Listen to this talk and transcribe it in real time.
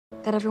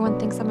That everyone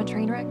thinks I'm a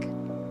train wreck?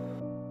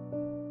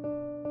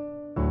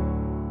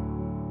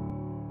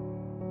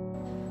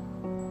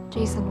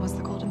 Jason was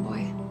the golden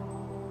boy.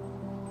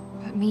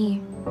 But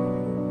me...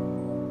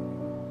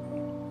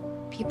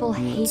 people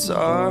hate me.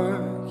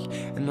 Dark,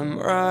 and I'm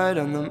right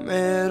on the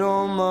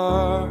middle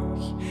mark.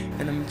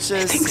 And I'm just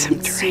I think some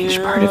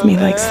deranged part of me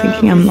likes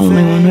thinking I'm the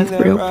only one with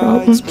real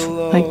problems.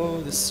 Like,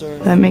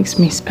 that makes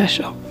me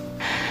special.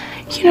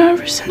 You know,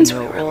 ever since we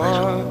were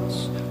little,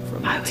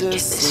 I would get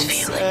this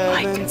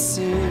feeling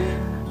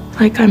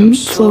like I'm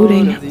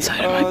floating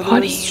outside of my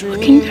body,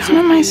 looking down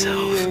on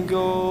myself. And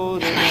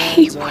I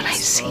hate what I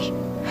see.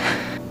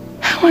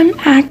 How I'm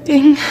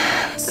acting,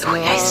 the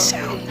way I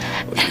sound,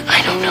 and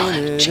I don't know how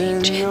to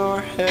change it.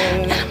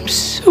 And I'm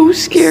so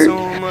scared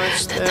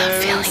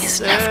that feeling is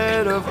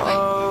never gonna go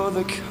away.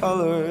 The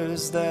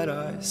colors that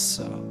I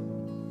saw.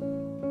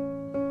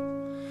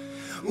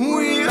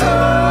 We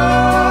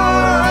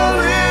are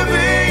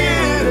living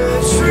in a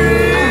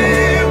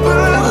dream,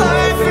 but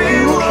life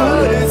ain't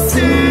what it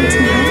seems.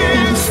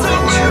 So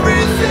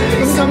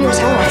everything's a mess.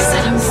 I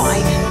said I'm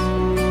fine.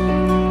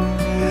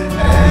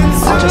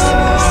 I'll just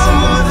sing this.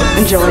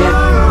 Enjoy it,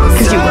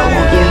 because you will,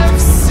 won't you?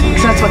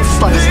 Because that's what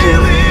sluts do.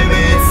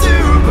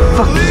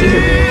 Fuck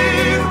you.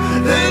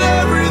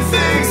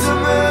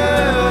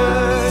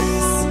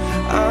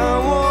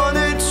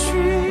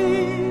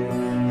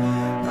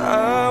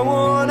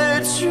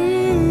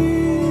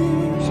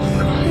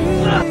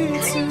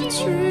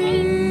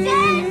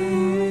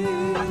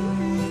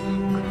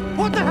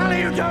 What the hell are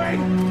you doing?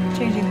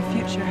 Changing the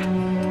future.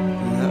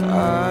 The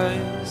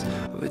eyes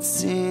would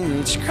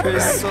each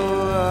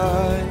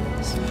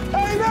crystallize.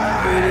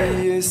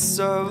 Prettiest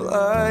of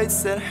lights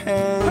that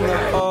hang the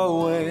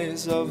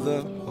hallways of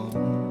the home.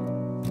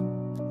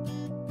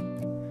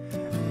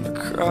 The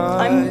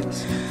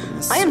cries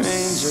I am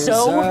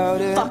so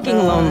fucking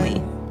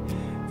lonely.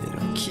 They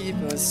don't keep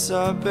us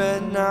up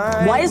at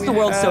night. Why is the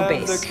world so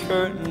base?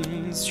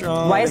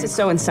 Why is it Why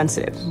so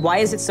insensitive? Why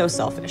is it so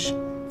selfish?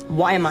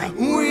 Why am I?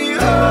 We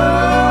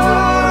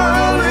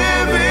are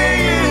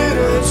living in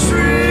a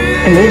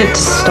dream. I need it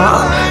to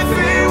stop.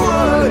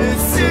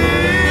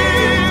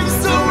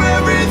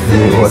 You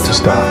need what to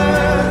stop?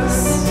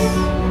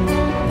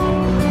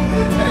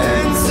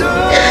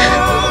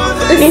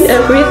 I need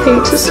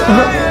everything to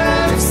stop.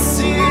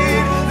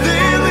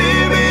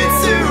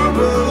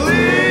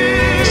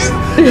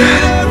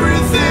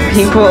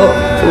 People,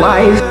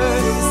 life.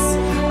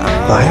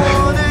 Life?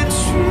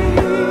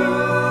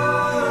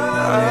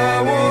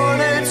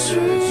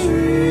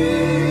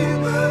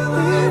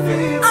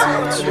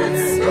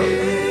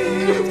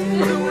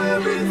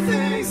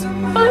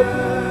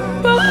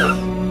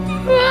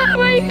 Oh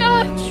my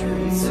God!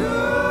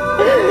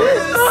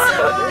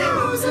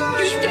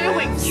 You stay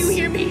awake. Do you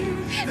hear me?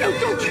 No,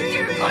 don't you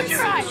dare close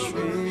your eyes.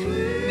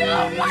 No,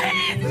 what?